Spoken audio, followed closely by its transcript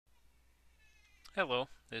Hello,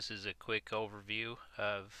 this is a quick overview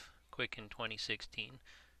of Quicken 2016,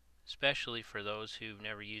 especially for those who've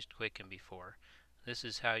never used Quicken before. This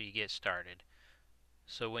is how you get started.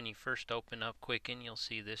 So when you first open up Quicken, you'll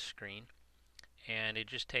see this screen, and it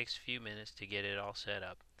just takes a few minutes to get it all set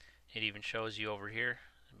up. It even shows you over here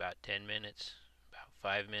about 10 minutes, about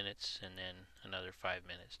 5 minutes, and then another 5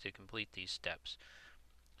 minutes to complete these steps.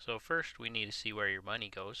 So first we need to see where your money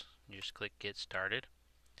goes. You just click Get Started.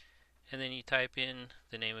 And then you type in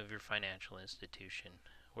the name of your financial institution,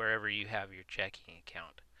 wherever you have your checking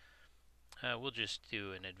account. We'll just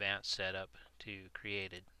do an advanced setup to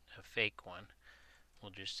create a fake one.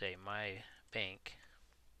 We'll just say my bank,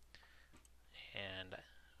 and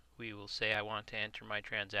we will say I want to enter my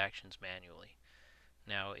transactions manually.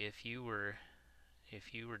 Now, if you were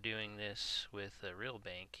doing this with a real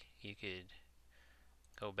bank, you could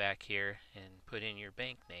go back here and put in your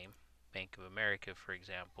bank name, Bank of America, for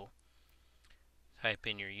example. Type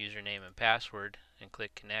in your username and password and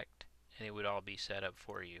click connect, and it would all be set up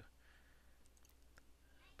for you.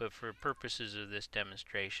 But for purposes of this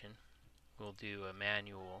demonstration, we'll do a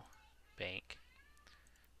manual bank,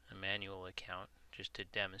 a manual account, just to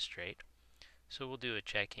demonstrate. So we'll do a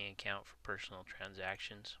checking account for personal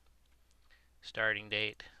transactions. Starting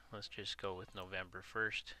date, let's just go with November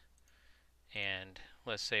 1st, and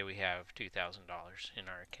let's say we have $2,000 in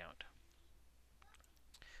our account.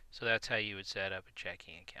 So that's how you would set up a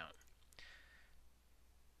checking account.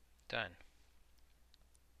 Done.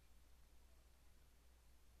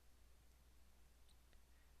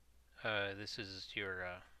 This is your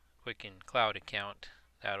Quicken Cloud account.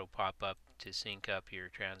 That'll pop up to sync up your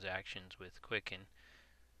transactions with Quicken.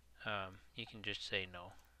 You can just say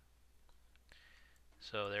no.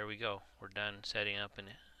 So there we go. We're done setting up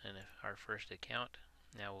our first account.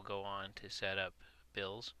 Now we'll go on to set up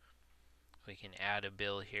bills. We can add a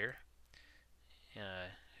bill here.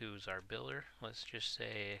 Who's our biller? Let's just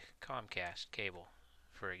say Comcast Cable,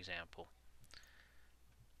 for example.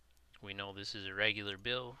 We know this is a regular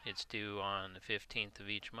bill. It's due on the 15th of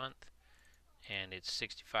each month, and it's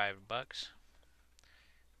 $65.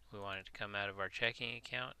 We want it to come out of our checking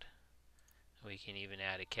account. We can even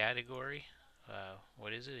add a category.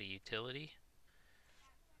 What is it? A utility?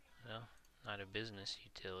 Well, not a business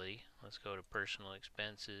utility. Let's go to personal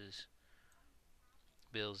expenses,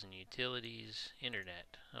 bills and utilities,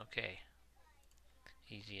 internet. Okay,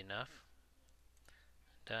 easy enough.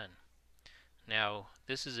 Done. Now,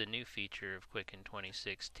 this is a new feature of Quicken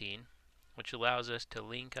 2016, which allows us to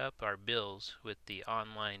link up our bills with the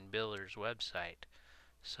online biller's website.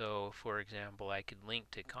 So, for example, I could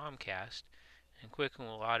link to Comcast, and Quicken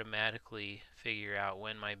will automatically figure out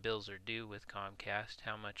when my bills are due with Comcast,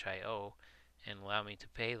 how much I owe, and allow me to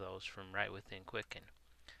pay those from right within Quicken.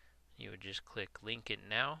 You would just click Link It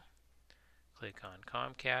Now, click on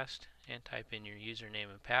Comcast, and type in your username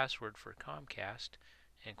and password for Comcast,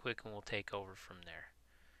 and Quicken will take over from there.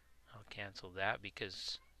 I'll cancel that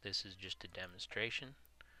because this is just a demonstration.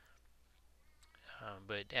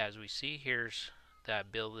 But as we see, here's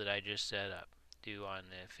that bill that I just set up, due on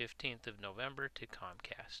the 15th of November to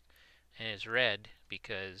Comcast. And it's red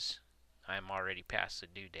because I'm already past the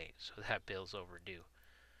due date, so that bill's overdue.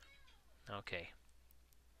 Okay.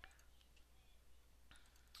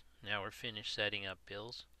 Now we're finished setting up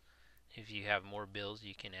bills. If you have more bills,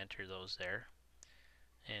 you can enter those there.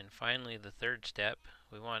 And finally, the third step,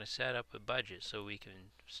 we want to set up a budget so we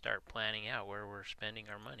can start planning out where we're spending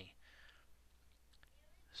our money.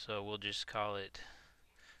 So we'll just call it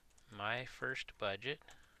My First Budget.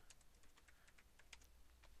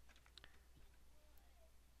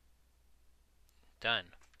 Done.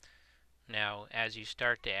 Now, as you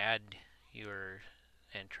start to add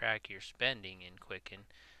and track your spending in Quicken,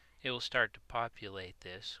 it will start to populate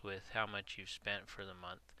this with how much you've spent for the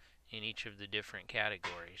month in each of the different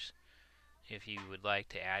categories. If you would like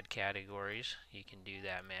to add categories, you can do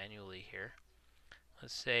that manually here.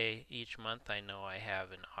 Let's say each month I know I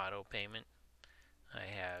have an auto payment, I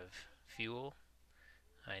have fuel,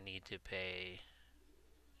 I need to pay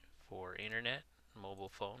for internet,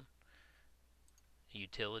 mobile phone,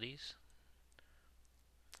 utilities.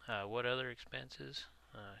 What other expenses?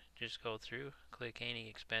 Just go through, click any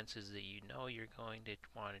expenses that you know you're going to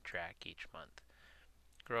want to track each month.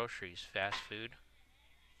 Groceries, fast food,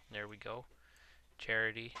 there we go.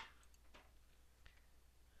 Charity,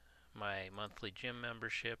 my monthly gym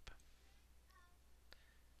membership,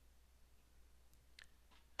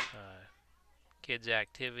 kids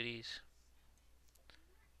activities,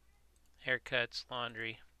 haircuts,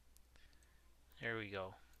 laundry, there we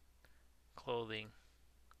go. Clothing,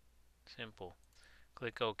 simple.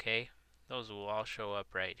 Click OK. Those will all show up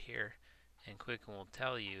right here, and Quicken will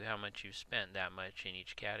tell you how much you've spent that much in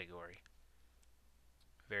each category.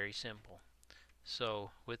 Very simple.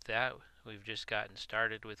 So with that, we've just gotten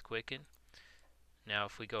started with Quicken. Now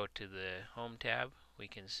if we go to the Home tab, we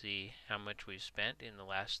can see how much we've spent in the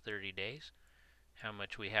last 30 days, how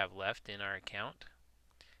much we have left in our account.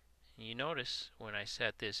 You notice when I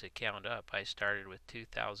set this account up, I started with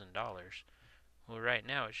 $2,000. Well, right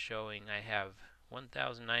now it's showing I have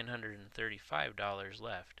 $1,935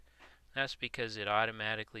 left. That's because it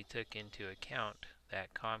automatically took into account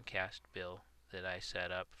that Comcast bill that I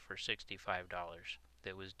set up for $65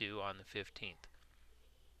 that was due on the 15th.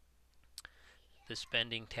 The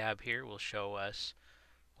spending tab here will show us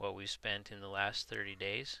what we spent in the last 30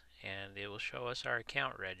 days, and it will show us our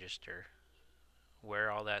account register, where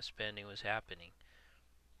all that spending was happening.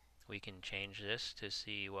 We can change this to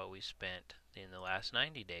see what we spent in the last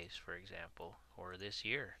 90 days, for example, or this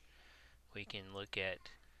year. We can look at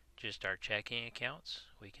just our checking accounts.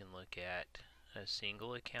 We can look at a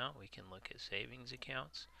single account. We can look at savings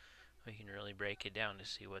accounts. We can really break it down to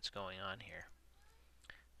see what's going on here.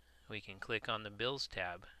 We can click on the Bills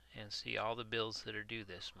tab and see all the bills that are due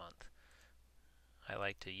this month. I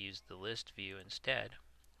like to use the list view instead,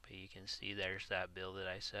 but you can see there's that bill that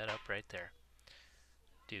I set up right there.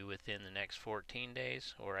 Due within the next 14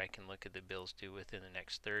 days, or I can look at the bills due within the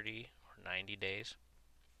next 30 or 90 days.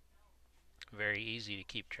 Very easy to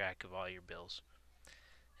keep track of all your bills.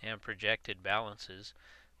 And projected balances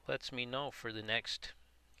lets me know for the next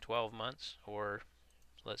 12 months, or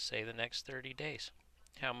let's say the next 30 days.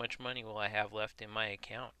 How much money will I have left in my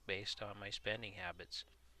account based on my spending habits?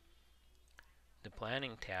 The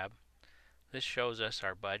planning tab, this shows us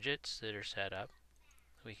our budgets that are set up.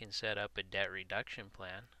 We can set up a debt reduction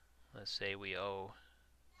plan. Let's say we owe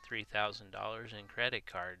 $3,000 in credit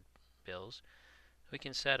card bills. We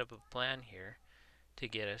can set up a plan here to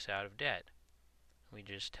get us out of debt. We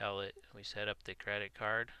just tell it, we set up the credit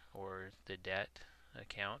card or the debt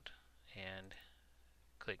account and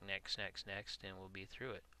click next, next, next, and we'll be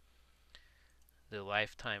through it. The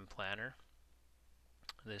lifetime planner,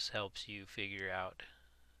 this helps you figure out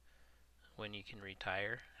when you can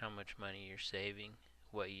retire, how much money you're saving,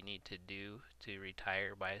 what you need to do to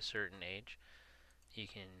retire by a certain age. You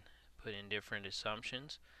can put in different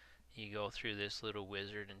assumptions. You go through this little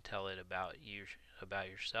wizard and tell it about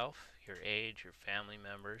yourself, your age, your family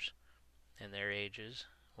members and their ages,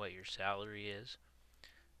 what your salary is,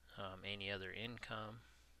 any other income,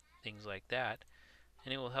 things like that,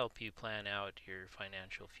 and it will help you plan out your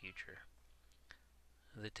financial future.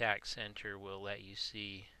 The tax center will let you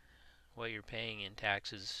see what you're paying in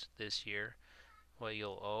taxes this year, what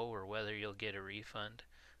you'll owe or whether you'll get a refund,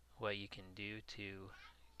 what you can do to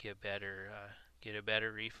get a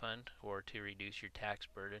better refund or to reduce your tax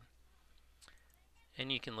burden.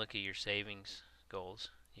 And you can look at your savings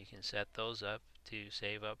goals. You can set those up to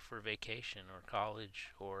save up for vacation or college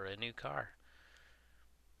or a new car.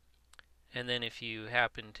 And then if you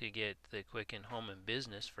happen to get the Quicken Home and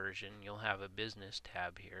Business version, you'll have a business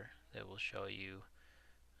tab here that will show you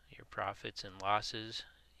your profits and losses.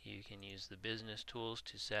 You can use the business tools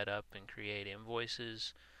to set up and create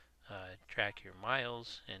invoices, track your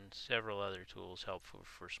miles, and several other tools helpful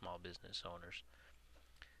for small business owners.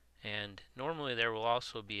 And normally there will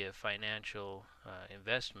also be a financial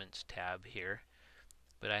investments tab here,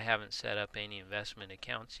 but I haven't set up any investment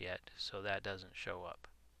accounts yet, so that doesn't show up.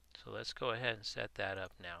 So let's go ahead and set that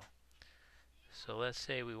up now. So let's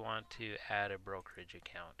say we want to add a brokerage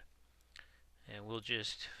account. And we'll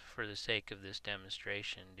just, for the sake of this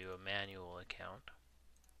demonstration, do a manual account.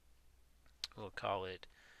 We'll call it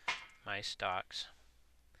My Stocks,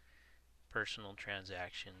 Personal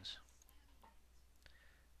Transactions.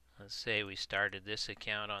 Let's say we started this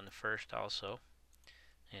account on the 1st also,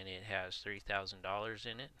 and it has $3,000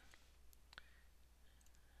 in it.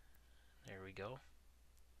 There we go.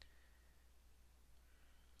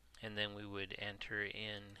 And then we would enter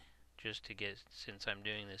in, just to get, since I'm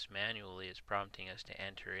doing this manually, it's prompting us to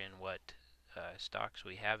enter in what stocks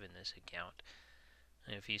we have in this account.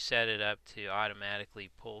 And if you set it up to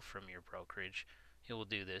automatically pull from your brokerage, it will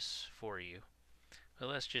do this for you. But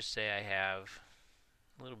let's just say I have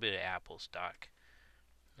a little bit of Apple stock.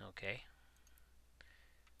 Okay,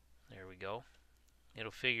 there we go.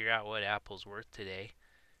 It'll figure out what Apple's worth today.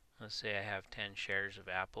 Let's say I have 10 shares of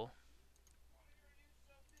Apple.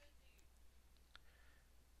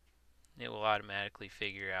 It will automatically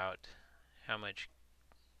figure out how much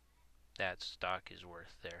that stock is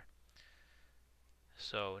worth there.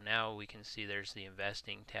 So now we can see there's the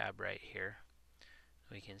investing tab right here.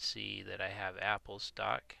 We can see that I have Apple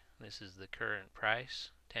stock. This is the current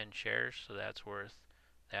price, 10 shares, so that's worth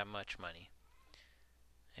that much money.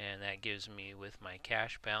 and that gives me, with my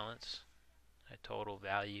cash balance, a total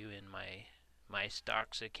value in my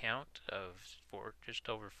stocks account of just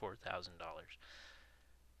over $4,000.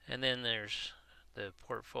 And then there's the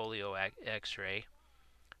portfolio x-ray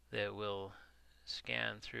that will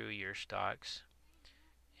scan through your stocks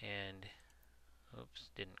and oops,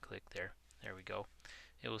 didn't click there. There we go.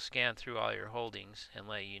 It will scan through all your holdings and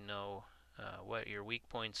let you know what your weak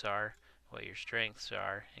points are, what your strengths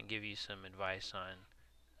are, and give you some advice on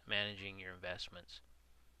managing your investments.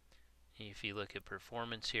 If you look at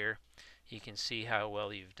performance here, you can see how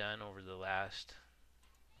well you've done over the last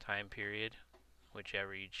time period,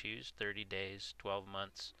 whichever you choose, 30 days, 12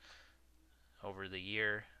 months, over the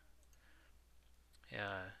year.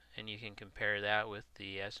 And you can compare that with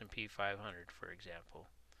the S&P 500, for example.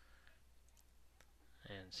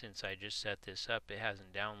 And since I just set this up, it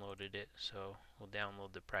hasn't downloaded it, so we'll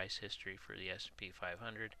download the price history for the S&P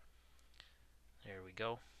 500. There we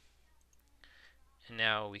go. And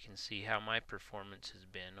now we can see how my performance has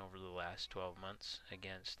been over the last 12 months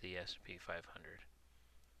against the S&P 500.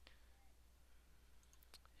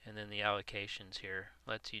 And then the allocations here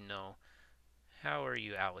lets you know how are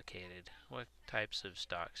you allocated, what types of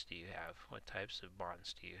stocks do you have, what types of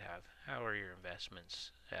bonds do you have, how are your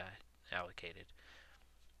investments allocated.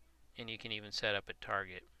 And you can even set up a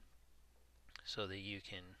target so that you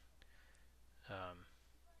can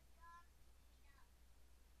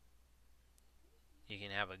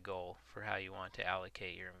have a goal for how you want to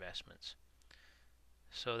allocate your investments.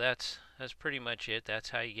 So that's pretty much it. That's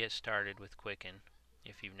how you get started with Quicken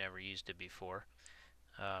if you've never used it before.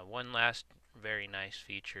 One last very nice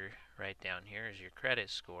feature right down here is your credit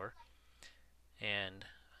score. And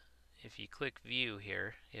if you click view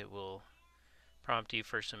here, it will prompt you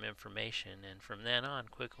for some information, and from then on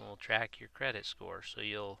Quicken will track your credit score, so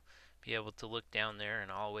you'll be able to look down there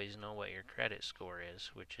and always know what your credit score is,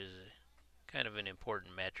 which is kind of an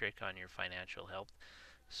important metric on your financial health.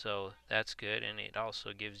 So that's good, and it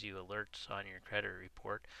also gives you alerts on your credit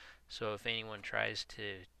report. So if anyone tries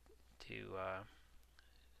to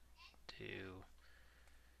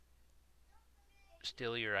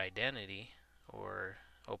steal your identity or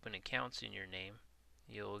open accounts in your name,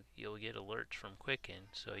 you'll get alerts from Quicken,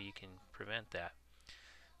 so you can prevent that.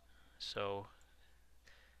 So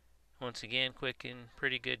once again, Quicken,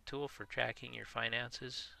 pretty good tool for tracking your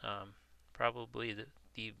finances. Probably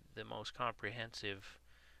the most comprehensive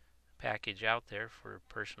package out there for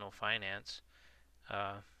personal finance.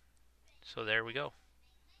 So there we go.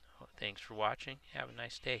 Thanks for watching. Have a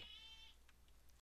nice day.